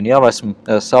Jau esmu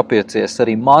sapiecies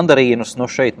arī mandarīnus,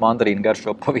 šeit mandarīnu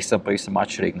garšo pavisam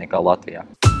atšķirīgi nekā Latvijā.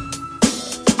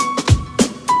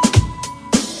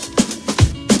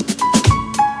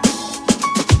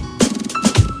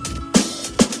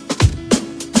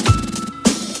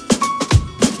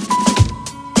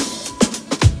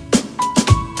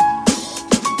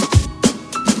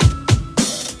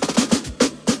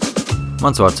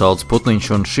 Mans vārds Aldis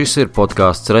Putniņš, un šis ir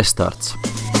podcasts Restarts.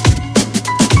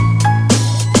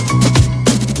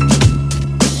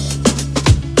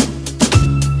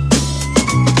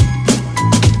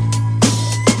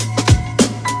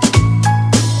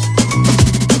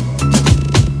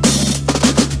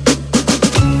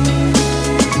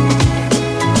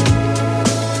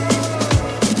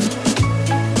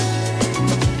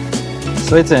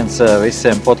 Sveiciens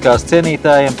visiem podkāstu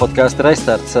cienītājiem, podkāstu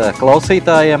Restarts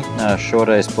klausītājiem.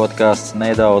 Šoreiz podkāsts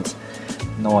nedaudz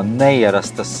no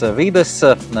neierastas vides,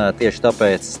 tieši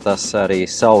tāpēc tas arī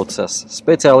saucas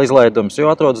speciāli izlaidums, jo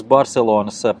atrodas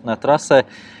Barcelonas trasē.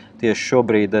 Tieši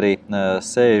šobrīd arī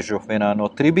sēžu vienā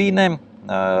no tribīnēm.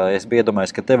 Es biju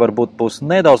iedomājies, ka te varbūt būs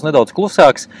nedaudz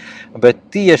klusāks, bet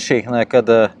tieši,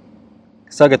 kad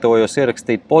sagatavojos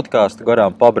ierakstīt podkāstu,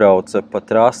 garām pabrauca pa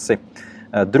trasi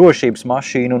drošības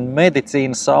mašīnu un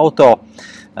medicīnas auto.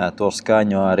 To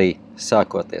skaņu arī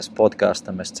sākoties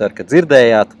podkāstam, es ceru, ka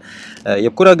dzirdējāt.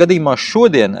 Jebkurā gadījumā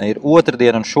šodien ir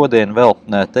otrdiena un šodien vēl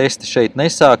testi šeit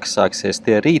nesākas. Sāksies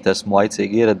tie rīt, esmu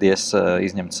laicīgi ieradies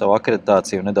izņemt savu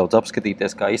akreditāciju un nedaudz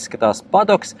apskatīties, kā izskatās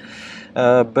padoks.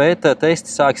 Bet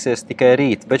testi sāksies tikai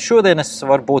rīt. Bet šodien es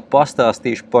varbūt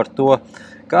pastāstīšu par to,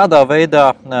 kādā veidā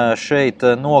šeit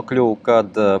nokļuvu,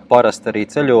 kad parasti arī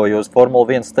ceļoju uz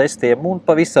Formula 1 testiem un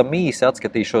pavisam īsi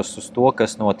atskatīšos uz to,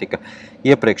 kas notika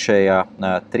iepriekšējā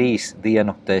 3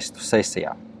 dienu testu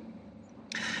sesijā.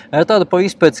 Tāda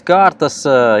pavisam pēc kārtas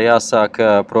jāsāk,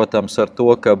 protams, ar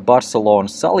to, ka Barcelona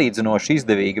salīdzinoši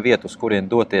izdevīga vieta, uz kurien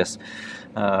doties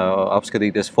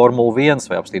apskatīties Formula 1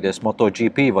 vai apskatīties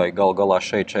MotoGP vai galā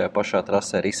šeit šajā pašā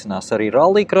trasē risinās arī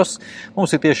rallycross.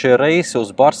 Mums ir tieši reisi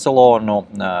uz Barcelonu,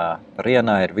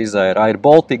 Ryanair, Wizz Air, Air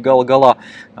Baltica galā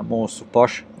mūsu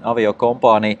pašu avio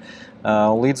kompānija.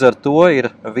 Līdz ar to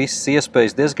ir visas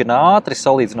iespējas diezgan ātri,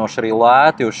 salīdzinoši arī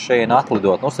lēti uz šeit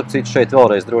atlidot. Starp citu, šeit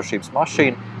vēlreiz drošības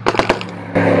mašīna.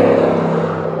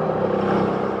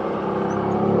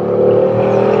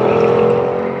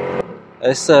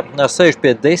 Es sēžu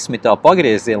pie 10.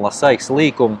 pagrieziena Lasaikas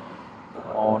līkuma,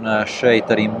 un šeit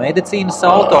arī medicīnas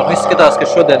auto. Izskatās, ka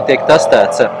šodien tiek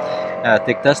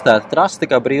testēta trasta,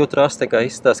 kā brīva trasta, kā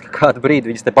izskatās, ka kādu brīdi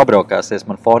viņas te pabraukāsies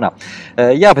man fonā.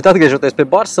 Jā, bet atgriežoties pie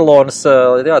Barcelonas,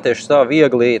 tieši tā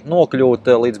viegli nokļūt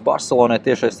līdz Barcelonai,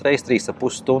 tiešais reis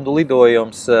 3,5 stundu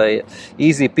lidojums,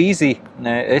 easy peasy,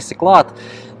 esi klāt.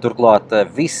 Turklāt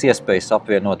viss iespējas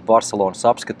apvienot Barcelonas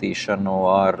apskatīšanu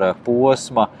ar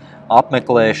posma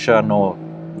apmeklēšanu,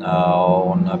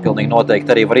 un pilnīgi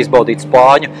noteikti arī var izbaudīt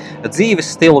spāņu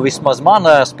dzīves stilu. Vismaz man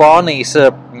Spānijas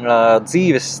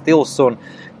dzīves stils un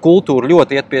kultūra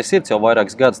ļoti iet pie sirds jau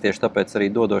vairākas gadus, tieši tāpēc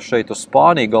arī dodos šeit uz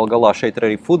Spāniju. Galā šeit ir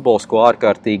arī futbols, ko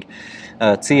ārkārtīgi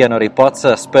cienu, arī pats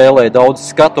spēlēju daudz,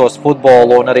 skatos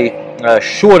futbolu, un arī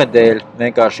šonedēļ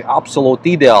vienkārši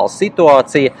absolūti ideāla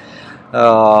situācija.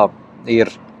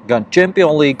 Ir gan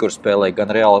Champions League, kur spēlē gan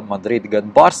Real Madrid, gan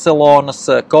Barcelonas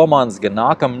komandas, gan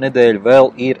nākamā nedēļa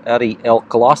vēl ir arī El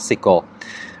Clasico,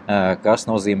 kas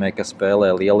nozīmē, ka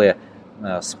spēlē lielie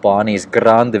Spānijas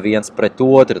grandi viens pret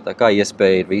otru, tā kā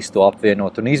iespēja ir visu to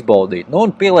apvienot un izbaudīt.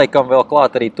 Un pieliekam vēl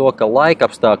klāt arī to, ka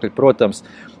laikapstākļi, protams,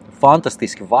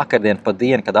 fantastiski. Vakardien pa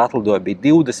dienu, kad atlidoja, bija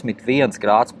 21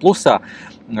 grāds plusā,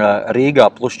 Rīgā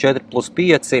 +4,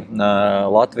 +5,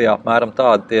 Latvijā apmēram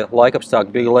tādi tie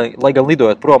laikapstākļi bija, lai gan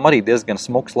lidojot prom arī diezgan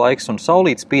smuks laiks un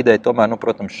saulīt spīdēja, tomēr,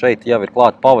 protams, šeit jau ir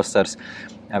klāt pavasars,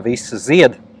 viss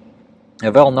zied.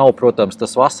 Vēl nav, protams,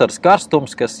 tas vasaras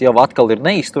karstums, kas jau atkal ir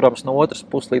neizturams no otras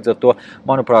puses, līdz ar to,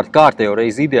 manuprāt, kārtējo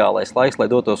reizi ideālais laiks, lai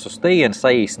dotos uz tejieni,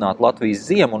 saīsinātu Latvijas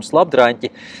ziemu un slapdraņķi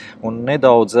un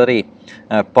nedaudz arī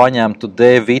paņemtu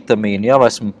D vitamīnu. Jau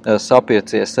esmu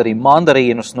sapiecies arī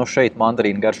mandarīnus, šeit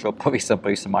mandarīnu garšo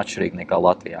pavisam atšķirīgi nekā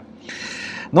Latvijā.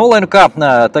 Lai kā,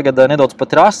 tagad nedaudz pa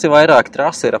trasi vairāk.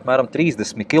 Trasi ir apmēram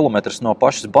 30 km no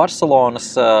pašas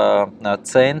Barcelonas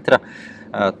centra.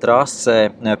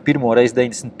 Trasē pirmoreiz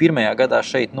 91. gadā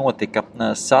šeit notika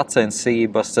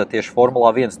sacensības tieši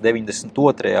Formulā 1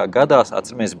 92. gadā.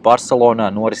 Atceramies, Barcelonā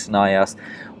norisinājās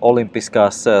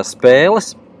Olimpiskās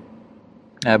spēles.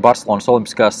 Barcelonas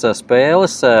Olimpiskās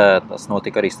spēles, tas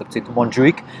notika arī starp citu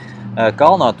Montjuic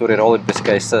kalnā, tur ir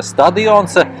Olimpiskais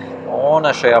stadions, un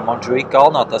šajā Montjuic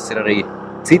kalnā tas ir arī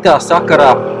citā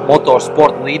sakarā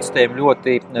motorsporta līdzstējiem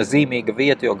ļoti zīmīga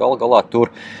vieta, jo galā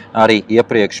tur arī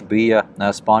iepriekš bija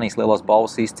Spānijas lielās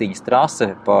balvas izcīņas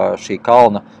trase pa šī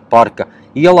kalna parka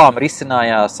ielām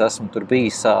risinājās. Esmu tur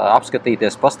bijis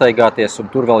apskatīties, pastaigāties, un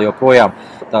tur vēl joprojām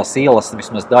tās ielas,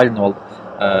 vismaz daļa no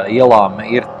ielām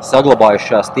ir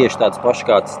saglabājušās tieši tādas pašas,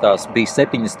 kādas tās bija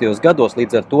 70. gados.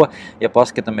 Līdz ar to, ja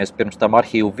paskatāmies pirms tam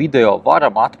arhīvu video,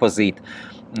 varam atpazīt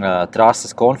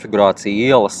trases konfigurāciju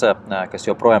ielas, kas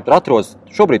joprojām tur atrodas.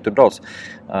 Šobrīd tur brauc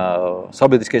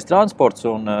sabiedriskais transports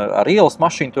un ar ielas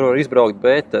mašīnu tur var izbraukt,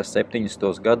 bet 70.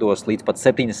 gados līdz pat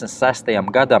 76.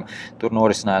 gadam tur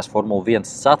norisinājās Formula 1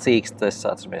 sacīkstes.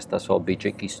 Atceramies, tas vēl bija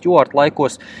Jackie Stewart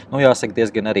laikos. Jāsaka,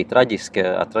 diezgan arī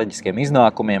ar traģiskiem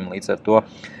iznākumiem, līdz ar to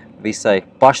visai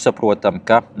pašsaprotam,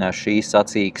 ka šī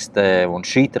sacīkste un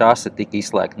šī trase tika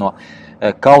izslēgta no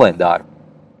kalendāra.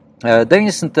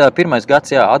 91.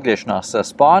 gads atgriešanās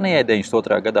Spānijai,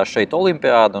 92. gadā šeit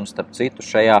olimpiāda, un starp citu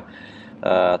šajā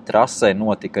trasē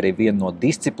notika arī viena no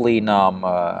disciplīnām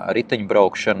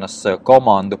riteņbraukšanas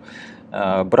komandu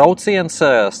brauciens,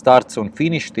 starts un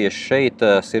finišs tieši šeit,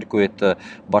 cirkuita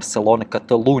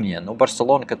Barcelona-Catalunya.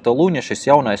 Barcelona-Catalunya šis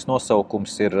jaunais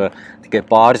nosaukums ir tikai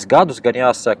pāris gadus, gan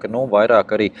jāsaka,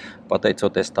 vairāk arī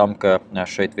pateicoties tam, ka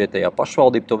šeit vietējā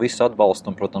pašvaldība to visu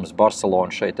atbalsta, un, protams,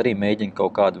 Barcelona šeit arī mēģina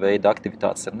kaut kādu veidu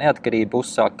aktivitātes ar neatkarību,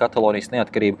 uzsākt Katalonijas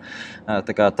neatkarību,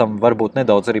 tā kā tam varbūt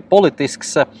nedaudz arī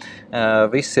politisks,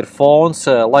 viss ir fons,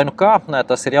 lai nu kā,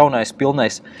 tas ir jaunais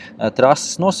pilnais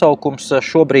trases nosaukums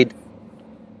šobrīd.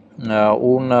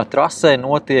 Un trasē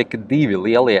notiek divi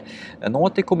lielie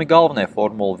notikumi, galvenie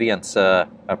Formula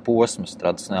 1 posms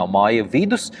tradicionāli māja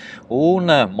vidus un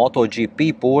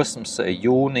MotoGP posms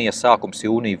sākums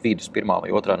jūnija vidus, 1. vai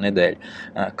 2.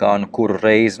 nedēļa, kā kuru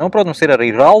reizi. Protams, ir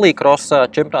arī rallycross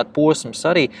čempionāta posms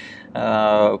arī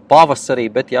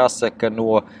pavasarī, bet jāsaka,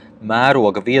 no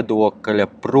mēroga viedokļa,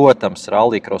 protams,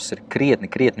 rallycross ir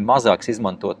krietni mazāks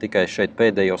izmantot tikai šeit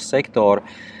pēdējo sektoru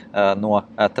no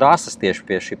trases, tieši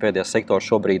pie šī pēdējā sektora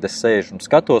šobrīd es sēžu un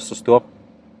skatos uz to.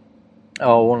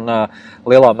 Un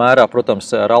lielā mērā, protams,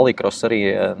 rallycross arī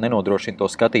nenodrošina to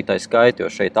skatītāju skaitu, jo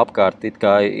šeit apkārt it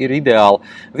kā ir ideāla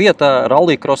vieta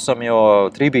rallycrossam, jo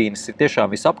tribīnes ir tiešām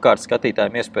visapkārt,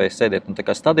 skatītājiem iespēja sēdēt un tā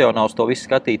kā stadionā uz to visu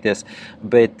skatīties,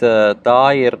 bet tā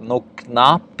ir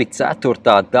knapi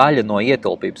 1/4 daļa no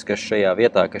ietilpības, kas šajā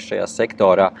vietā, kas šajā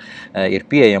sektorā ir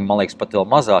pieejama, man liekas, pat vēl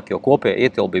mazāk, jo kopējā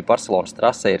ietilpība Barcelonas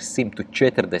trasē ir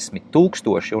 140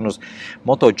 000, un uz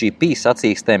MotoGP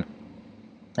sacīkstēm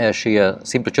šie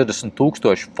 140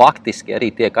 000 faktiski arī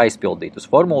tiek aizpildīti. Uz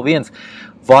Formula 1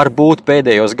 varbūt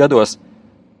pēdējos gados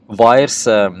vairs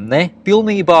ne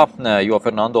pilnībā, jo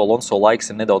Fernando Alonso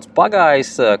laiks ir nedaudz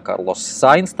pagājis. Carlos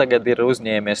Sainz tagad ir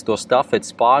uzņēmies to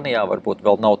stafeti Spānijā, varbūt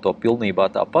vēl nav to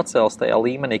pilnībā tā pacēls tajā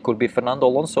līmenī, kur bija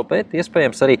Fernando Alonso, bet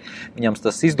iespējams arī viņam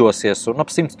tas izdosies, un ap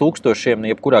 100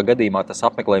 000, jebkurā gadījumā tas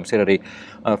apmeklējums ir arī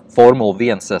Formula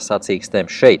 1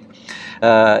 sacīkstēm šeit.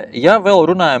 Ja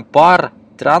vēl runājam par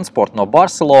transportu no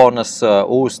Barcelonas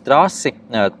uz trasi,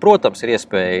 protams, ir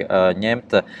iespēja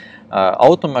ņemt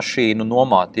automašīnu,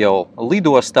 nomāt jau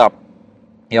lidostā,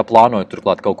 ja plānojat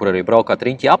turklāt kaut kur arī braukāt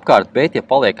riņķi apkārt, bet ja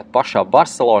paliekat pašā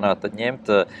Barcelonā, tad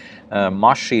ņemt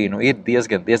mašīnu ir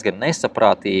diezgan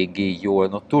nesaprātīgi, jo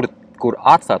tur, kur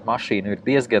atstāt mašīnu, ir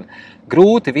diezgan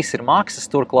grūti, viss ir maksas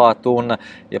turklāt, un,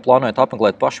 ja plānojat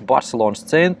apmeklēt pašu Barcelonas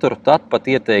centru, tad pat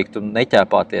ieteiktu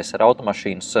neķēpāties ar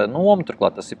automašīnas nomu,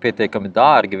 turklāt tas ir pietiekami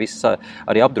dārgi, viss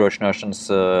arī apdrošināšanas,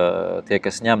 tie,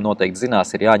 kas ņem, noteikti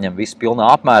zinās, ir jāņem viss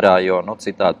pilnā apmērā, jo,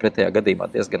 citādi pretējā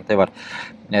gadījumā diezgan te var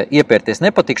iepērties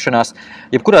nepatikšanās.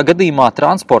 Jebkurā gadījumā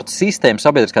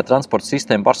sabiedriskā transporta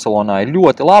sistēma Barcelonā ir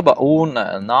ļoti laba un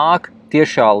nāk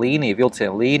tiešā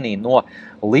vilciena līnija no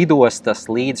lidostas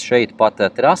līdz šeit pat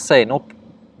trasei.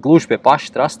 Gluži pie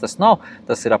paša trases tas nav,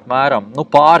 tas ir apmēram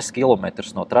pāris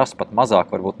kilometrus no trases, pat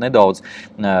mazāk, varbūt nedaudz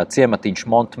ciematiņš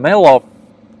Montmelo.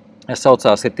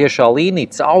 Saucās ir tiešā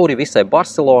līnija cauri visai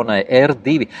Barcelonai,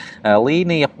 R2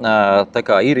 līnija, tā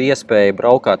kā ir iespēja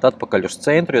braukāt atpakaļ uz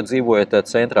centru, jo dzīvojat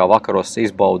centrā vakaros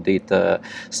izbaudīt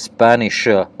Spanish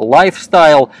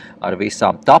lifestyle ar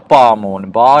visām tapām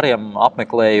un bāriem,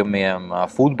 apmeklējumiem,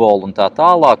 futbolu un tā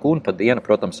tālāk, un pa dienu,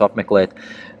 protams, apmeklēt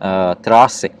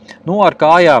trasi. Ar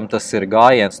kājām tas ir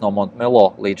gājiens no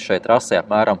Montmelo līdz šai trasē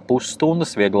apmēram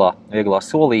pusstundas vieglā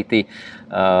solītī.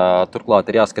 Turklāt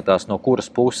ir jāskatās, no kuras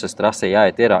puses trasē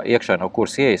jāiet iekšā, no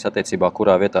kuras ieejas attiecībā,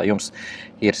 kurā vietā jums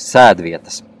ir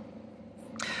sēdvietas.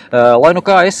 Lai nu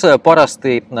kā es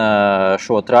parasti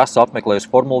šo trasu apmeklēju uz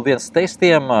Formula 1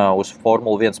 testiem, uz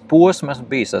Formula 1 posmu esmu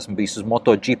bijis uz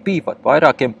MotoGP vai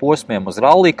vairākiem posmiem, uz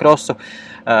rallycrossu.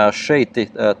 Šeit,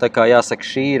 tā kā jāsaka,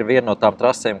 šī ir viena no tām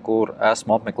trasēm, kur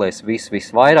esmu apmeklējis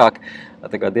visvairāk.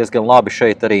 Tā kā diezgan labi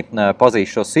šeit arī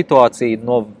pazīst šo situāciju.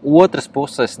 No otras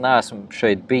puses neesmu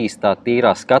šeit bijis tā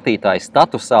tīrā skatītāja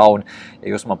statusā, un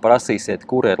ja jūs man prasīsiet,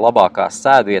 kura ir labākā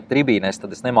sēdvieta tribīnēs,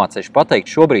 tad es nemācēšu pateikt.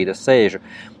 Šobrīd es sēžu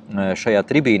šajā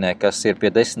tribīnē, kas ir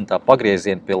pie 10.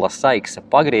 pagrieziena, pie Lasaiksa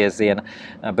pagrieziena,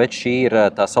 bet šī ir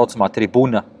tā saucamā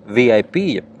tribuna VIP,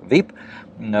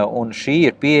 un šī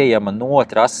ir pieejama no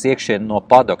trases iekšiena no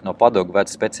padoka. No padoka ved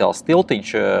speciāls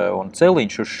tiltiņš un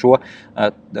celiņš uz šo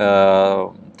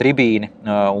tribīni,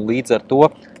 un līdz ar to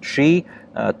šī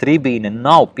tribīne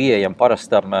nav pieejama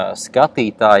parastam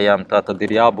skatītājam, tā tad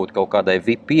ir jābūt kaut kādai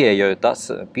VIP pieeja, jo tas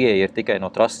pieeja ir tikai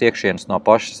no trases iekšienes no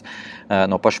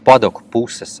paša padoku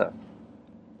puses.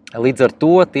 Līdz ar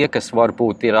to tie, kas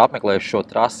varbūt ir apmeklējuši šo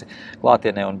trasi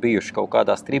klātienē un bijuši kaut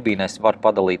kādās tribīnēs, var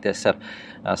padalīties ar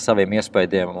saviem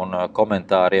iespējiem un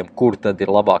komentāriem, kur tad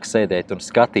ir labāk sēdēt un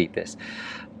skatīties.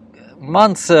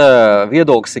 Mans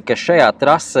viedoklis ir, ka šajā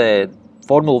trasē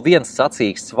Formula 1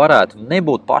 sacīksts varētu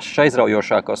nebūt pašs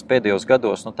aizraujošākos pēdējos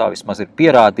gados, tā vismaz ir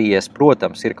pierādījies.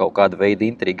 Protams, ir kaut kāda veida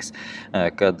intrigas,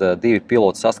 kad divi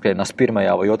piloti saskrienās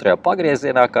pirmajā vai otrajā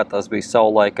pagriezienā, kā tas bija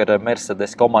savulaik ar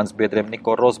Mercedes komandas biedriem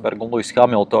Nico Rosbergu un Lewis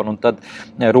Hamiltonu, un tad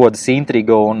rodas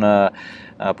intriga un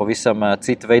pavisam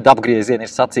cita veida apgriezieni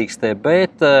ir sacīkstē,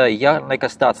 bet ja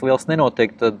nekas tāds liels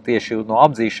nenotiek, tad tieši no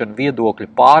apdzīšana viedokļa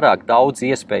pārāk daudz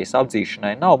iespējas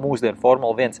apdzīšanai nav mūsdienu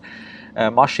Formula 1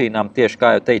 mašīnām. Tieši kā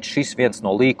jau teicu, šis viens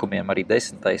no līkumiem, arī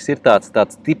 10. ir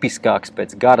tāds tipiskāks,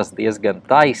 pēc garas diezgan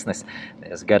taisnes,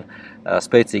 diezgan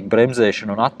spēcīgi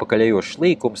bremzēšana un atpakaļejošs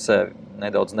līkums,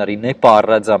 nedaudz arī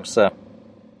nepārredzams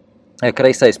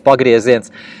kreisais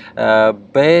pagrieziens,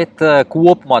 bet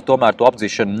kopumā tomēr to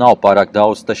apdzīšanu nav pārāk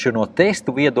daudz. Taču no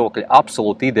testu viedokļa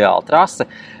absolūti ideāla trase,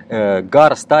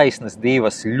 garas taisnes,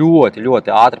 divas ļoti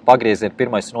ātri pagriezieni,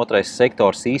 pirmais un otrais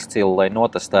sektors izcili, lai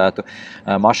notestētu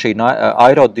mašīnu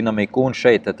aerodinamiku, un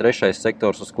šeit trešais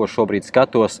sektors, uz ko šobrīd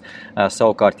skatos,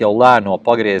 savukārt jau lēno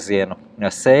pagriezienu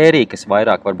sērija, kas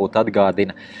vairāk varbūt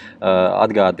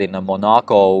atgādina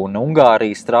Monako un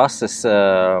Ungārijas trases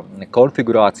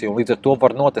konfigurāciju, un līdz ar to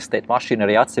var notestēt mašīnu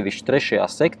arī atsevišķi trešajā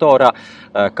sektorā,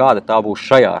 kāda tā būs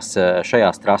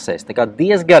šajās trasēs. Tā kā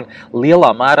diezgan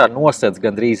lielā mērā nosedz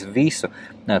gandrīz visu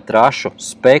trašu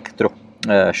spektru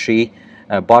šī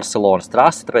Barcelonas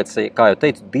trasi, tāpēc, kā jau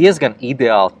teicu, diezgan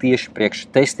ideāli tieši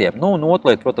priekš testiem. Un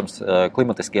otra lieta, protams,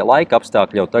 klimatiskie laika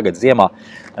apstākļi jau tagad ziemā,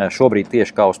 šobrīd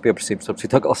tieši kā uz pieprasījums,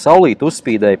 atkal saulīt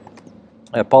uzspīdēja,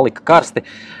 palika karsti.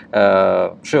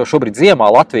 Šobrīd ziemā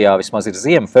Latvijā vismaz ir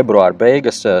ziema, februāra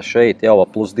beigas, šeit jau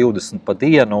plus 20 pa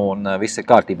dienu un viss ir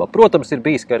kārtībā. Protams, ir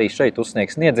bijis, ka arī šeit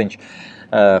uzsniegs sniedziņš.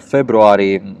 Februārī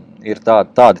ir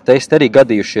tādi testi arī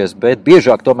gadījušies, bet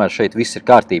biežāk tomēr šeit viss ir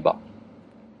kārtībā.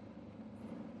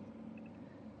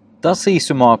 Tas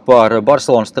īsumā par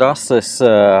Barcelonas trases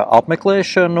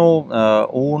apmeklēšanu,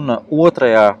 un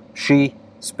otrajā šī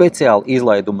speciāli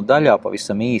izlaiduma daļā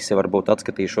pavisam īsi varbūt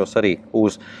atskatīšos arī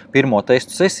uz pirmo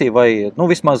testu sesiju vai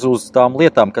vismaz uz tām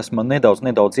lietām, kas man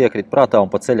nedaudz iekrīt prātā,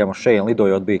 un pa ceļam uz šeit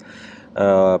lidojot bija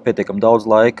pietiekami daudz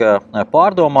laika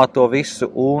pārdomāt to visu,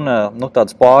 un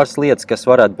tādas pāris lietas, kas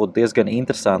varētu būt diezgan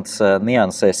interesants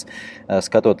niansēs,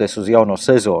 skatoties uz jauno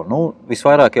sezonu.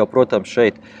 Visvairāk jau, protams,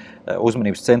 šeit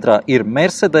uzmanības centrā ir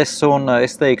Mercedes, un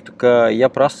es teiktu, ka ja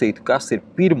prasītu, kas ir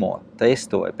pirmo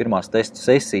testu vai pirmās testu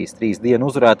sesijas 3 dienu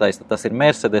uzvarētājs, tad tas ir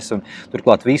Mercedes, un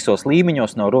turklāt visos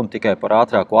līmeņos nav runa tikai par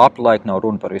ātrāko apļu laiku, nav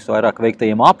runa par visvairāk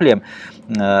veiktajiem apļiem,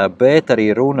 bet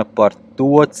arī runa par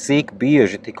to, cik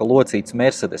bieži tika locīts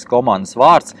Mercedes komandas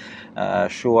vārds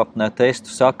šo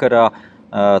testu sakarā.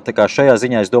 Tā kā šajā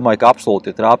ziņā es domāju, ka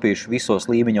absolūti ir trāpījuši visos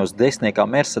līmeņos desmitniekā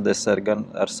Mercedes gan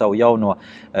ar savu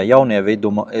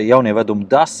jaunievedumu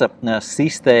DAS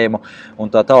sistēmu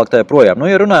un tā tālāk tā projām.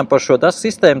 Ja runājam par šo DAS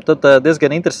sistēmu, tad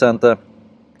diezgan interesanta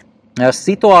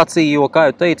situācija, jo, kā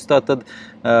jau teicu, tad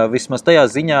vismaz tajā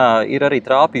ziņā ir arī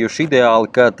trāpījuši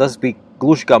ideāli, ka tas bija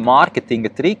gluži kā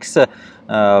mārketinga triks,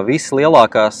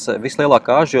 vislielākā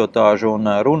ažiotāža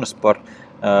un runas par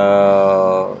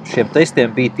šiem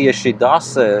testiem bija tieši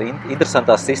DAS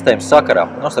interesantās sistēmas sakarā.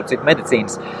 Starp citu,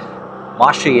 medicīnas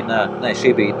mašīna,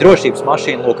 šī bija drošības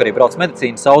mašīna, lūk, arī brauc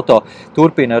medicīnas auto,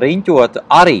 turpina riņķot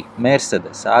arī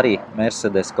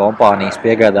Mercedes kompānijas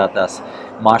piegādātās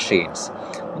mašīnas.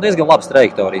 Diezgan labas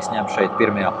trajektorijas ņem šeit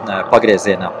pirmajā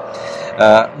pagriezienā.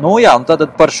 Un tad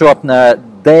par šo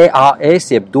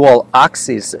DAS, jeb Dual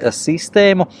Axis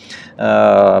sistēmu.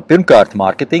 Pirmkārt,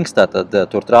 mārketings, tātad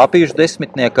tur trāpījuši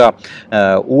desmitniekā.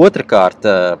 Otrakārt,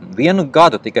 1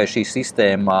 gadu tikai šī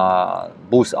sistēma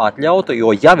būs atļauta, jo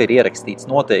jau ir ierakstīts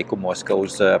noteikumos, ka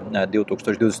uz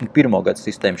 2021. Gadu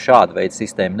sistēmu šāda veida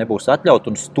sistēma nebūs atļauta,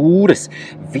 un stūres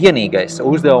vienīgais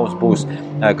uzdevums būs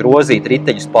grozīt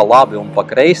riteņus pa labi un pa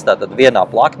kreisi, tātad vienā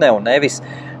plaknē, un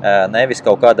nevis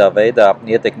kaut kādā veidā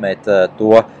ietekmēt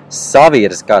to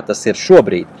savirzi, kā tas ir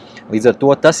šobrīd. Līdz ar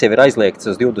to tas jau ir aizliegts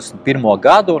uz 21.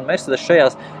 gadu, un Mercedes šajā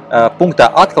punktā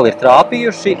atkal ir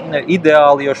trāpījuši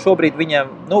ideāli, jo šobrīd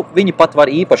viņi pat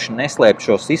var īpaši neslēpt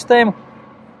šo sistēmu,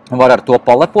 var ar to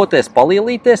palepoties,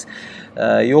 palielīties,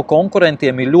 jo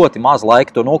konkurentiem ir ļoti maz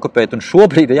laika to nokopēt, un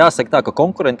šobrīd jāsaka tā, ka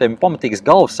konkurentiem ir pamatīgs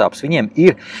galvasāps, viņiem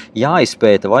ir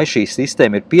jāizpēta, vai šī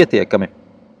sistēma ir pietiekami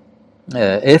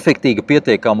efektīga,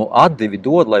 pietiekamu atdevi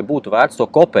dod, lai būtu vērts to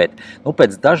kopēt.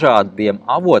 Pēc dažādiem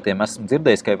avotiem esmu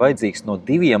dzirdējis, ka ir vajadzīgs no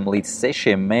 2 līdz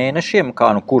 6 mēnešiem, kā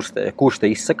kurš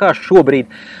te izsakās šobrīd,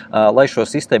 lai šo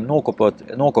sistēmu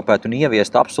nokopētu un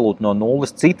ieviestu absolūti no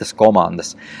nulles citas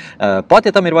komandas. Pat,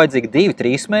 ja tam ir vajadzīgi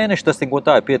 2-3 mēneši, tas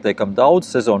tā ir pietiekami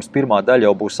daudz, sezonas pirmā daļa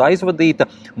jau būs aizvadīta,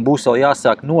 un būs vēl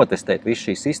jāsāk notestēt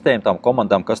visu šī sistēmu tām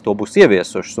komandām, kas to būs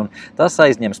ieviesušas, un tas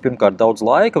aizņems pirmkārt daudz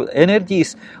laika,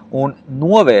 enerģijas, un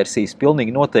novērsīs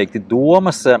pilnīgi noteikti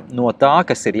domas no tā,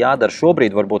 kas ir jādara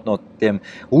šobrīd, varbūt no tiem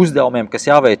uzdevumiem, kas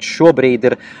jāveic šobrīd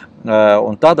ir.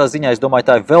 Un tādā ziņā, es domāju,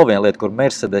 tā ir vēl viena lieta, kur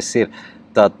Mercedes ir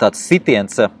tāds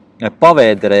sitiens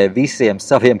pavēderē visiem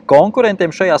saviem konkurentiem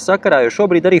šajā sakarā, jo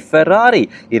šobrīd arī Ferrari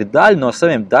ir daļa no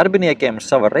saviem darbiniekiem un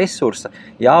sava resursa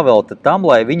jāvelta tam,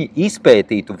 lai viņi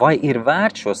izpētītu, vai ir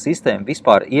vērts šo sistēmu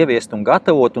vispār ieviest un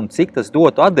gatavot, un cik tas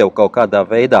dotu atdevu kaut kādā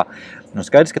veidā.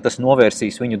 Skaidrs, ka tas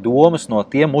novērsīs viņu domas no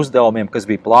tiem uzdevumiem, kas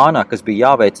bija plānā, kas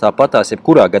bija jāveic tāpatās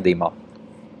jebkurā gadījumā.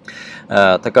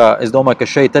 Tā kā es domāju, ka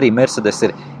šeit arī Mercedes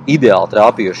ir ideāli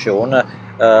trāpījuši.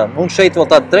 Un šeit vēl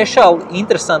tāda trešā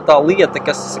interesantā lieta,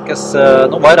 kas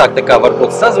vairāk tā kā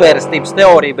varbūt sazvērestības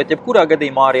teorija, bet jebkurā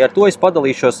gadījumā arī ar to es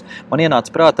padalīšos. Man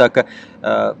ienāca prātā, ka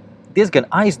diezgan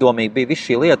aizdomīgi bija viss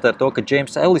šī lieta ar to, ka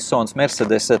James Ellisons,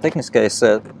 Mercedes tehniskais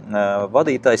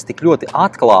vadītājs, tik ļoti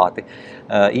atklāti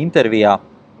intervijā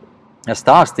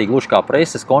stāstīja gluži kā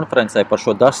preses konferencē par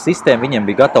šo DAS sistēmu. Viņiem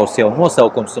bija gatavs jau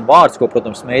nosaukums un vārds, ko,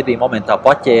 protams, mēdī momentā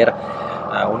paķēra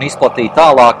un izplatīja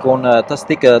tālāk. Un tas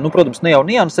tika, protams, ne jau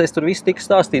niansēs, tur viss tika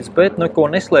stāstīts, bet neko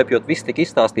neslēpjot, viss tika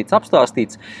izstāstīts,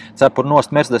 apstāstīts, cepur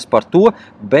nost Mercedes par to,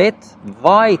 bet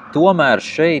vai tomēr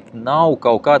šeit nav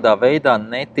kaut kādā veidā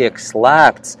netiek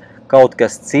slēpts kaut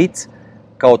kas cits,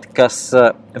 kaut kas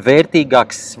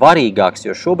vērtīgāks, svarīgāks,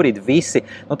 jo šobrīd visi,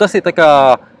 tas ir tā kā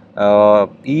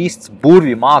īsts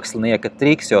burvju mākslinieka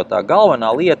triks, jo tā galvenā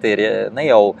lieta ir ne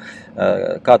jau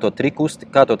kā to triku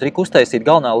uztaisīt,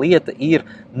 galvenā lieta ir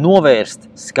novērst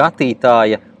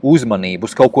skatītāja uzmanību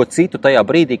uz kaut ko citu tajā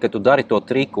brīdī, kad tu dari to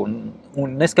triku.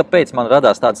 Un neskapēc man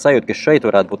radās tāda sajūta, ka šeit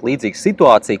varētu būt līdzīga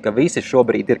situācija, ka visi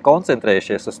šobrīd ir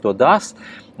koncentrējušies uz to DAS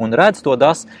un redz to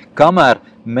DAS, kamēr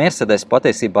Mercedes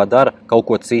patiesībā dara kaut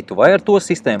ko citu. Vai ar to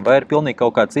sistēmu, vai ar pilnīgi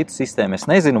kaut kādu citu sistēmu. Es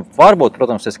nezinu, varbūt,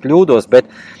 protams, es kļūdos,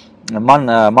 bet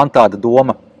man tāda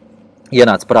doma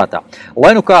ienāca prātā.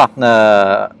 Lai kā,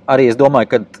 arī es domāju,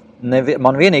 ka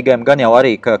man vienīgajam gan jau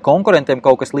arī, ka konkurentiem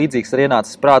kaut kas līdzīgs ir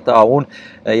ienācis prātā, un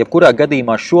jebkurā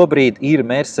gadījumā šobrīd ir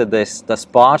Mercedes tas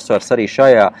pārsvars arī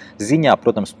šajā ziņā,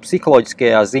 protams,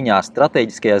 psiholoģiskajā ziņā,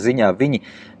 strateģiskajā ziņā. Viņi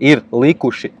ir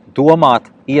likuši domāt,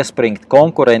 iespringt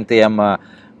konkurentiem,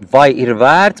 vai ir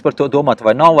vērts par to domāt,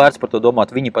 vai nav vērts par to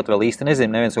domāt. Viņi pat vēl īsti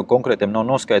nezina, neviens no konkrētiem nav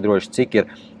noskaidrojuši, cik ir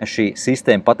šī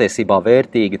sistēma patiesībā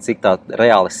vērtīga, cik tā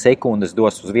reāli sekundes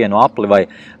dos uz vienu apli,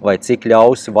 vai cik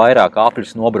ļaus vairāk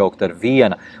apļus nobraukt ar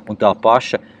viena un tā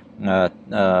paša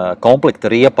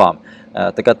komplekta riepām.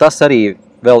 Tā kā tas arī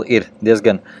vēl ir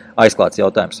diezgan aizklāts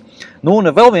jautājums. Un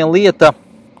vēl viena lieta,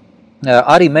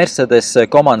 arī Mercedes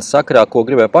komandas sakarā, ko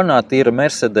gribēju parunāt, ir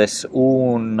Mercedes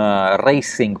un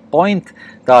Racing Point,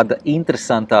 tāda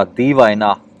interesantā,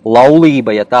 dīvainā laulība,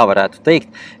 ja tā varētu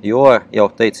teikt, jo jau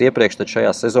teicu iepriekš, tad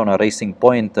šajā sezonā Racing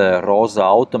Point rozā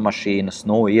automašīnas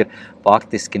ir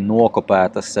faktiski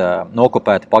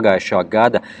nokopēta pagājušā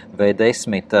gada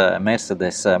V10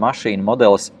 Mercedes mašīnu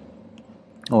modelis.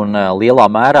 Un lielā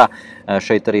mērā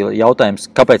šeit arī jautājums,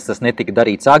 kāpēc tas netika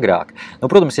darīts agrāk.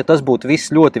 Protams, ja tas būtu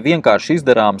viss ļoti vienkārši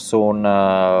izdarāms un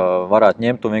varētu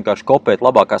ņemt un vienkārši kopēt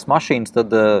labākās mašīnas,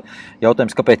 tad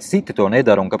jautājums, kāpēc citi to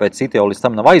nedara un kāpēc citi jau līdz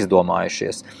tam nav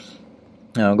aizdomājušies.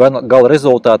 Gala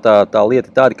rezultātā tā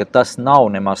lieta tāda, ka tas nav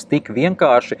nemaz tik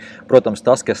vienkārši. Protams,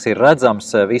 tas, kas ir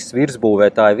redzams, viss virsbūvē,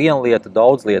 tā ir viena lieta,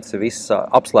 daudz lietas, viss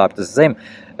apslēptas zem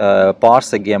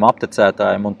pārsegiem,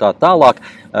 aptecētājiem un tā tālāk.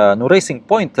 Racing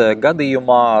Point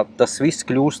gadījumā tas viss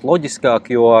kļūst loģiskāk,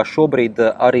 jo šobrīd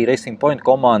arī Racing Point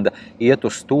komanda iet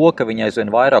uz to, ka viņi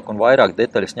aizvien vairāk un vairāk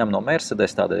detaļas ņem no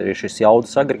Mercedes, tādēļ ir šis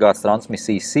jaudas agregāts,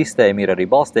 transmisijas sistēma, ir arī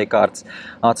balstiekārtas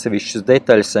atsevišķas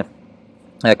detaļas,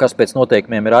 kas pēc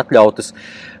noteikumiem ir atļautas.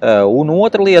 Un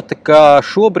otra lieta, ka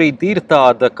šobrīd ir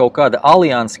tāda kaut kāda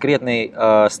alianse krietni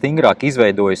stingrāk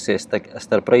izveidojusies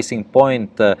starp Racing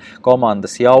Point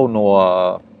komandas jauno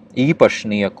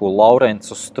īpašnieku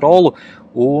Laurencu Strolu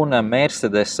un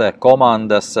Mercedes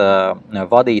komandas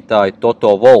vadītāju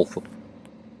Toto Wolfu.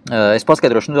 Es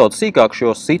paskaidrošu nedaudz sīkāk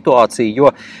šo situāciju,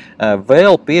 jo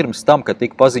vēl pirms tam, kad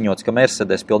tika paziņots, ka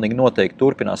Mercedes pilnīgi noteikti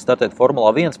turpinās startēt Formulā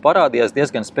 1, parādījās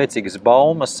diezgan spēcīgas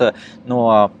baumas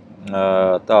no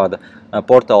tāda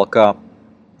portāla kā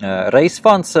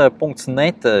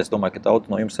racefans.net. Es domāju, ka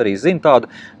daudz no jums arī zina tādu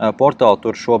portālu.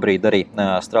 Tur šobrīd arī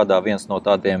strādā viens no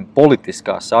tādiem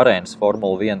politiskās arēnas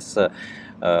Formula 1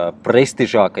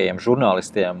 prestižākajiem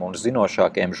žurnālistiem un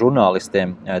zinošākajiem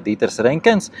žurnālistiem Dīters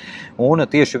Renkens, un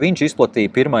tieši viņš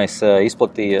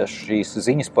izplatīja šīs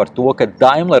ziņas par to, ka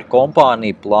Daimler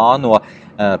kompānija plāno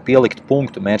pielikt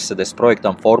punktu Mercedes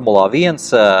projektam Formulā 1,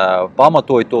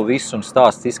 pamatoja to visu un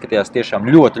stāsts izskatījās tiešām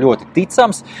ļoti, ļoti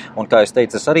ticams, un kā es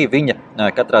teicu, es arī viņa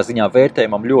katrā ziņā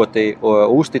vērtējumam ļoti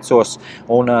uzticos,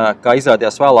 un kā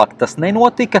izrādījās vēlāk, tas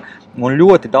nenotika, un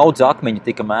ļoti daudz akmeņi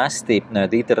tika mēsti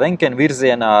Dītera Renkena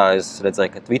virzienā. Es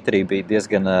redzēju, ka Twitterī bija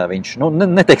diezgan viņš,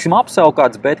 neteiksim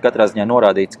apsaukāts, bet katrā ziņā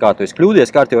norādīts, kā tu esi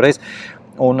kļūdies kārtīgi reiz.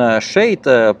 Un šeit,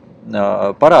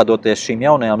 parādoties šīm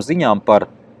jaunajām ziņām par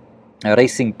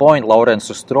Racing Point,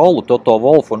 Laurencu Strolu, Toto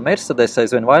Wolfu un Mercedes,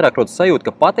 aizvien vairāk rodas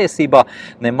sajūta, ka patiesībā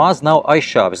nemaz nav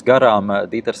aizšāvis garām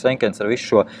Dīters Renkens ar visu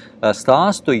šo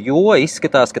stāstu, jo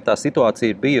izskatās, ka tā situācija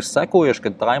ir bijusi sekojoša,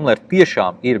 ka Daimler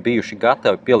tiešām ir bijuši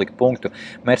gatavi pielikt punktu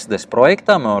Mercedes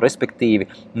projektam, un respektīvi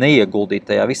neieguldīt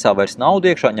tajā visā vairs naudu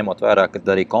iekšā, ņemot vērā, ka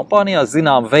arī kompānijā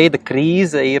zinām veida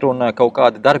krīze ir un kaut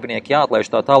kādi darbinieki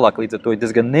jāatlaiž tā tālāk, līdz ar to ir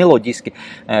diezgan neloģiski,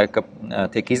 ka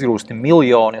tiek izgrūsti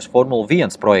miljoni uz Formula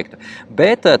 1 projektu.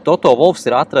 Bet Toto Wolfs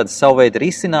ir atradis savu veidu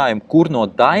risinājumu, kur no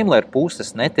Daimler puses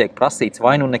netiek prasīts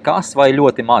vai nu nekas, vai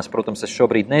ļoti maz. Protams, es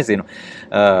šobrīd nezinu,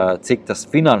 cik tas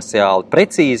finansiāli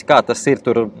precīzi, kā tas ir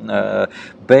tur,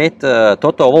 bet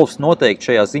Toto Wolfs noteikti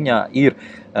šajā ziņā ir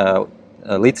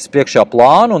līdz priekšā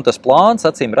plānu, un tas plāns,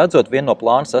 acīm redzot, viena no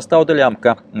plāna sastāvdaļām,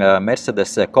 ka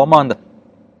Mercedes komanda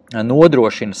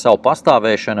nodrošina savu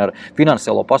pastāvēšanu ar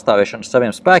finansiālo pastāvēšanu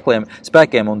saviem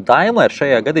spēkiem, un Daimler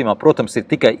šajā gadījumā, protams, ir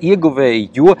tikai ieguvēji,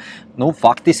 jo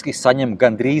faktiski saņem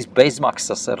gandrīz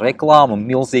bezmaksas reklāmu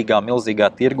milzīgā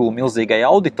tirgū, milzīgai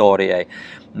auditorijai.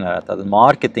 Tātad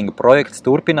mārketinga projekts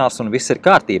turpinās un viss ir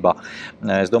kārtībā.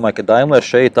 Es domāju, ka Daimler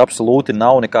šeit absolūti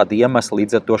nav nekāda iemesla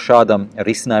līdz ar to šādam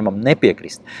risinājumam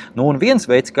nepiekrist. Un viens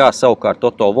veids, kā savukārt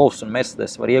Toto Wolfs un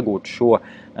Mercedes var iegūt šo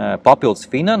papildus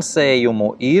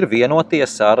finansējumu, ir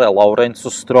vienoties ar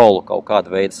Laurencu Strolu. Kaut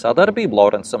kāda veida sadarbība.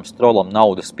 Laurencam Strolam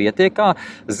naudas pietiekā.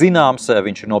 Zināms,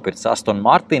 viņš ir nopircis Aston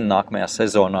Martin. Nākamajā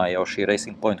sezonā jau šī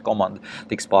Racing Point komanda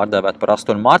tiks pārdēvēta par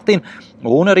Aston Martin.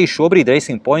 Un arī šobrīd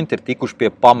Racing Point ir tikuši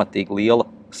pie pamatīgi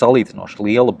salīdzinoši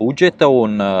liela budžeta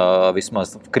un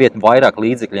vismaz krietni vairāk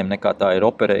līdzekļiem nekā tā ir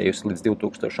operējusi līdz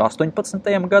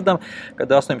 2018. gadam, kad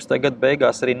 18. gada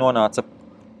beigās arī nonāca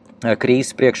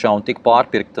krīzes priekšā un tika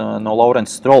pārpirkta no Laurenca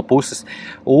Strola puses.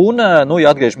 Un, ja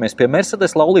atgriežamies pie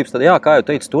Mercedes laulības, tad kā jau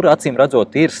teicu, tur acīm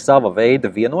redzot ir sava veida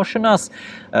vienošanās,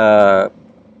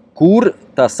 kur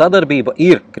tā sadarbība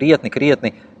ir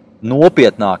krietni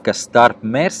nopietnāka starp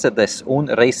Mercedes un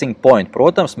Racing Point.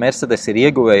 Protams, Mercedes ir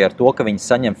ieguvēja ar to, ka viņi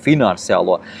saņem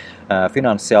finansiālo,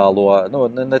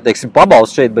 neteiksim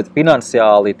pabalstu šeit, bet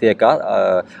finansiāli tiek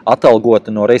atalgota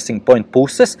no Racing Point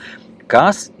puses.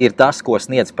 Kas ir tas, ko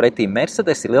sniedz pretī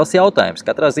Mercedes, ir liels jautājums.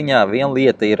 Katrā ziņā viena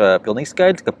lieta ir pilnīgi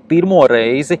skaidrs, ka pirmo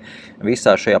reizi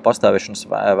visā šajā pastāvēšanas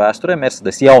vēsturē,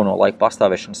 Mercedes jauno laiku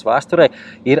pastāvēšanas vēsturē,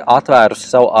 ir atvērusi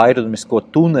savu aerodinamisko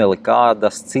tuneli,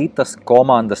 kādas citas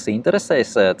komandas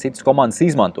interesēs, citas komandas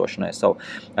izmantošanai. Savu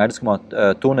aerodinamisko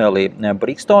tuneli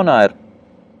Brixtonā ir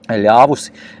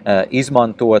ļāvusi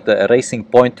izmantot Racing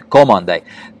Point komandai.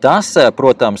 Tas,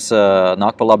 protams,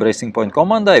 nāk par labu Racing Point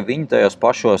komandai, viņi tajos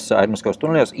pašos aerodinamiskos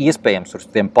tuneļos, iespējams uz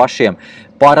tiem pašiem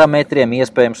parametriem,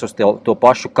 iespējams uz to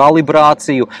pašu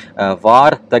kalibrāciju,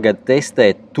 var tagad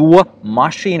testēt to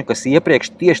mašīnu, kas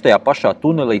iepriekš tieši tajā pašā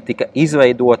tunelī tika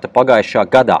izveidota pagājušā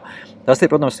gadā. Tas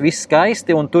ir, protams, viss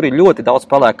skaisti, un tur ir ļoti daudz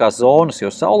pelēkās zonas, jo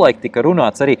savulaik tika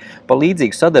runāts arī par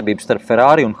līdzīgu sadarbību starp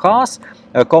Ferrari un Haas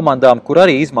komandām, kur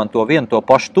arī izmanto vienu to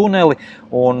pašu tuneli,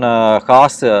 un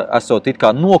Haas esot it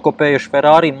kā nokopējuši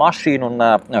Ferrari mašīnu,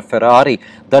 un Ferrari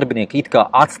darbinieki it kā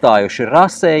atstājuši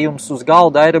rasējums uz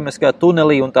galda aerodinamiskajā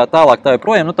tunelī un tā tālāk tā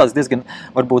joprojām. Tāds diezgan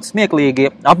varbūt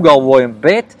smieklīgi apgalvojumi,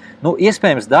 bet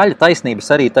iespējams daļa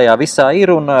taisnības arī tajā visā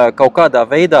ir, un kaut kādā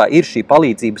veidā ir šī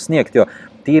palīdzība sniegt, jo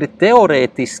tīri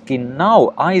teorētiski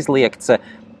nav aizliegts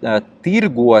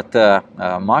tirgot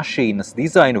mašīnas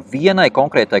dizainu vienai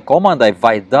konkrētai komandai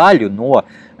vai daļu no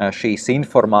šīs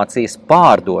informācijas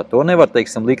pārdot. To nevar,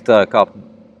 teiksim, likt kā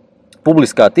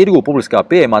publiskā tirgu, publiskā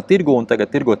pieejamā tirgu un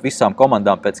tagad tirgot visām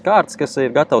komandām pēc kārtas, kas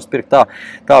ir gatavs pirkt.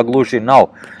 Tā gluži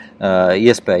nav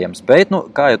iespējams. Bet,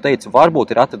 kā jau teicu,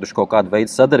 varbūt ir atraduši kaut kādu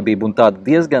veidu sadarbību un tāda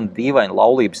diezgan dīvaina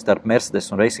laulība starp Mercedes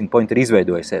un Racing Point ir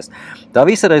izveidojusies. Tā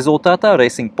visa rezultātā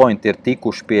Racing Point ir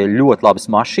tikuši pie ļoti labas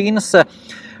mašīnas,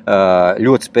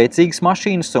 ļoti spēcīgas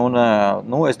mašīnas, un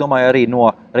es domāju arī no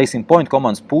Racing Point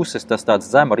komandas puses tas tāds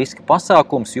zema riska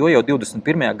pasākums, jo jau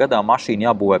 21. gadā mašīna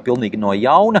jābūvē pilnīgi no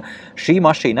jauna. Šī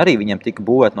mašīna arī viņiem tika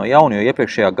būvēta no jauna, jo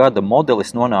iepriekšējā gada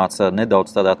modelis nonāca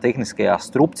nedaudz tādā tehniskajā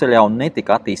strupceļā un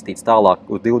netika attīstīts tālāk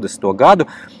uz 20. gadu.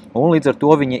 Un līdz ar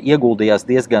to viņi ieguldījās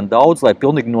diezgan daudz, lai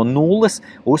pilnīgi no nulles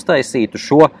uztaisītu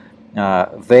šo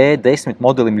V10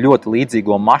 modelim ļoti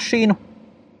līdzīgo mašīnu.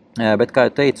 Bet, kā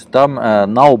jau teicu, tam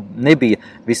nebija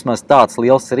vismaz tāds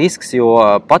liels risks, jo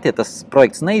pat, ja tas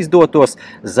projekts neizdotos,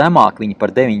 zemāk viņi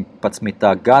par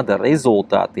 19. gada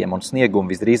rezultātiem un sniegumu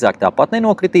visdrīzāk tāpat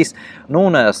nenokritīs.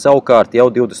 Un savukārt jau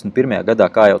 21. gadā,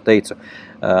 kā jau teicu,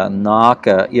 nāk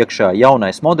iekšā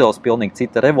jaunais modelis, pilnīgi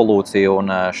cita revolūcija,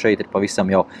 un šeit ir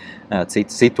pavisam jau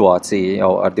cita situācija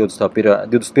jau ar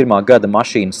 21. gada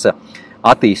mašīnas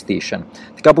attīstīšanu.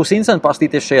 Tā kā būs interesanti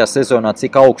pastīties šajā sezonā,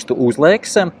 cik augstu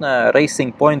uzlieks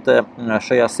Racing Point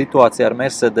šajā situācijā ar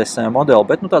Mercedes modeli,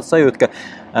 bet tāds sajūta, ka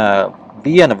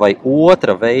viena vai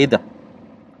otra veida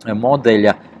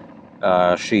modeļa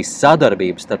šīs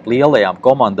sadarbības starp lielajām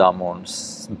komandām un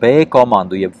B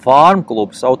komandu, jeb farm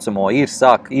klubu saucamo,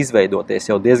 sāk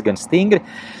izveidoties jau diezgan stingri.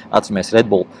 Atceramies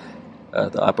Red Bull.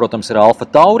 Protams, ir Alfa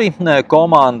Tauri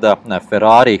komanda,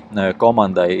 Ferrari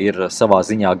komandai ir savā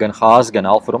ziņā gan Haas, gan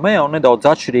Alfa Romeo, un nedaudz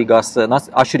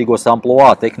atšķirīgos amploā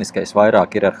tehniskais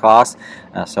vairāk ir ar Haas,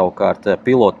 savukārt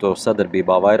pilotu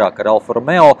sadarbībā vairāk ar Alfa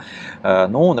Romeo.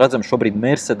 Un redzam, šobrīd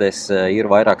Mercedes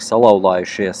ir vairāk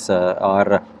salauzājušies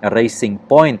ar Racing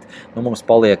Point. Mums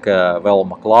paliek vēl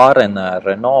McLaren,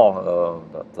 Renault,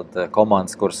 tad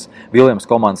komandas, Williams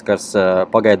komandas, kas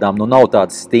pagaidām nav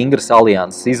tādas stingras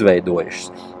alianses izveidojušas.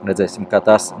 Redzēsim, kā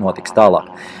tas notiks tālāk.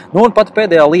 Un pat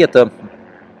pēdējā lieta,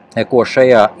 ko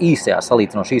šajā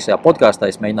salīdzinoši īsajā podkāstā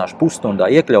es mēģināšu pusstundā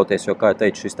iekļauties, jo, kā jau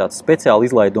teicu, šis tāds speciāli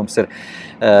izlaidums ir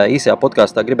īsajā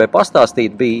podkāstā gribēju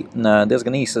pastāstīt, bija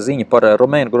diezgan īsa ziņa par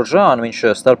Romainu Grosjeanu. Viņš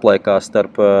starplaikā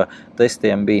starp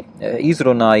testiem bija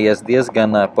izrunājies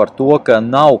diezgan par to, ka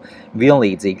nav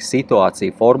vienlīdzīga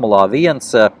situācija Formulā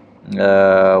 1,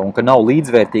 un ka nav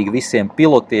līdzvērtīgi visiem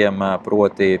pilotiem,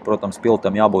 protams,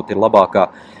 pilotam jābūt ir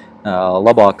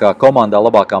labākā komandā,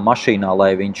 labākā mašīnā,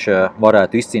 lai viņš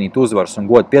varētu izcīnīt uzvaras un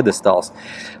godu piedestāls.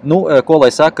 Ko lai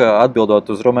saka,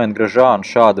 atbildot uz Romainu Grosjeanu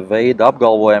šāda veida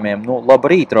apgalvojumiem,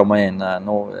 labrīt, Romain,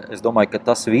 es domāju, ka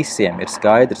tas visiem ir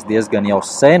skaidrs diezgan jau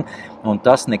sen, un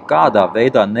tas nekādā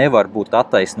veidā nevar būt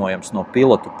attaisnojams no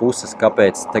pilotu puses,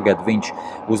 kāpēc tagad viņš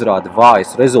uzrāda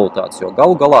vājus rezultātus, jo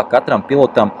galu galā katram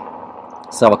pilotam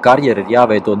sava karjera ir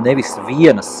jāveido nevis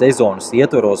vienas sezonas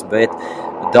ietvaros, bet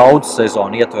daudz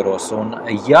sezonu ietvaros. Un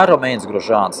ja Romains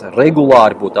Grosjeans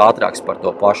regulāri būtu ātrāks par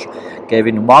to pašu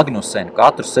Kevinu Magnusenu,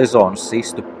 katru sezonu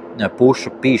sistu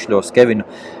pušu pīšļos Kevinu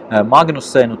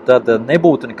Magnusenu, tad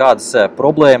nebūtu nekādas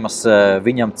problēmas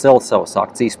viņam celt savas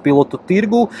akcijas pilotu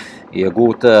tirgu,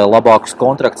 iegūt labākus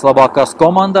kontraktus labākās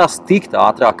komandās, tikt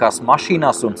ātrākās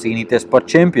mašīnās un cīnīties par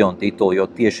čempionu titulu, jo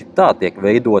tieši tā tiek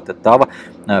veidota tava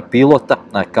pilota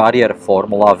karjera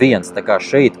Formulā 1. Tā kā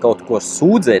šeit kaut ko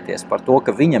sūdzēties par to,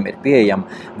 ka viņam ir pieejama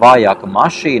vājāka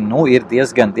mašīna, ir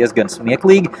diezgan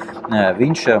smieklīgi.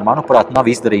 Viņš, manuprāt,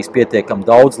 nav izdarījis pietiekami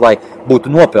daudz, lai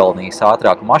būtu nopelnījis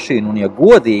ātrāku mašīnu, un ja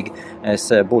godīgi, es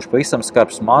būšu pavisam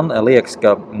skarbs, man liekas,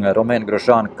 ka Romaina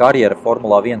Grosjeana karjera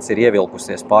Formulā 1 ir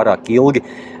ievilkusies pārāk ilgi,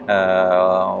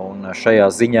 un šajā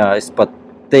ziņā es pat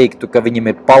teiktu, ka viņam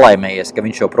ir palaimējies, ka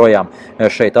viņš joprojām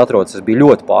šeit atrodas. Es biju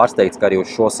ļoti pārsteigts, ka arī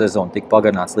uz šo sezonu tika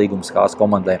pagarināts līgums Haas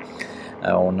komandai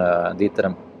un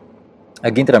Dieteram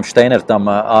Ginteram Steinertam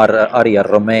arī ar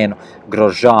Romēnu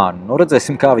Grožānu. Nu,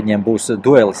 redzēsim, kā viņiem būs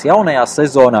duelis jaunajā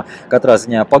sezonā. Katrā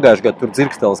ziņā pagājušajā gadā tur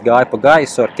dzirkstelis gāja pa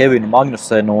gaisu ar Kevinu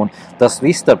Magnusenu, un tas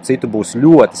viss, starp citu, būs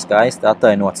ļoti skaisti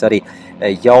atainots arī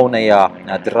jaunajā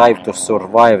Drive to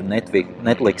Survive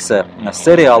Netflix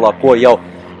seriālā, ko jau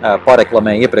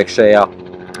pareklamēja iepriekšējā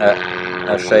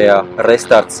šajā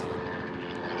restarts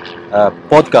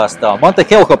podkāstā. Man te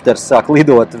helikopters sāk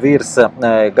lidot virs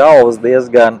galvas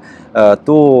diezgan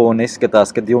tuvu un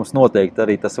izskatās, ka jums noteikti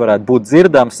arī tas varētu būt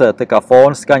dzirdams, tā kā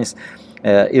fona skaņas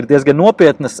ir diezgan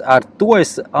nopietnas. Ar to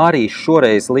es arī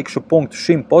šoreiz likšu punktu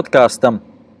šim podkāstam.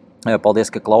 Paldies,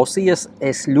 ka klausījies.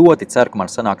 Es ļoti ceru, ka man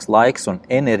sanāks laiks un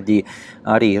enerģija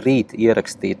arī rīt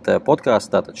ierakstīt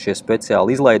podkāstu. Tātad šie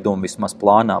speciāli izlaidumi vismaz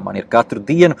plānā man ir katru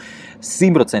dienu.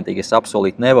 100% es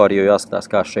apsolīt nevaru, jo jāskatās,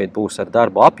 kā šeit būs ar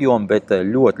darbu apjomu, bet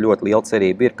ļoti, ļoti liela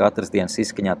cerība ir katras dienas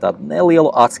izskaņā tādu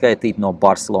nelielu atskaitību no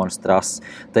Barcelonas trases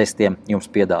testiem jums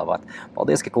piedāvāt.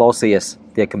 Paldies, ka klausījies.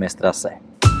 Tiekamies trasē.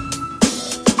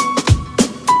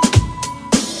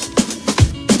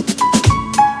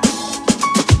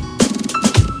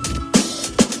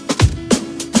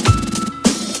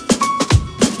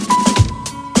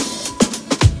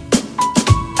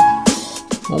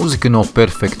 Mūzika no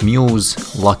Perfect Muse,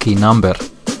 Lucky Number.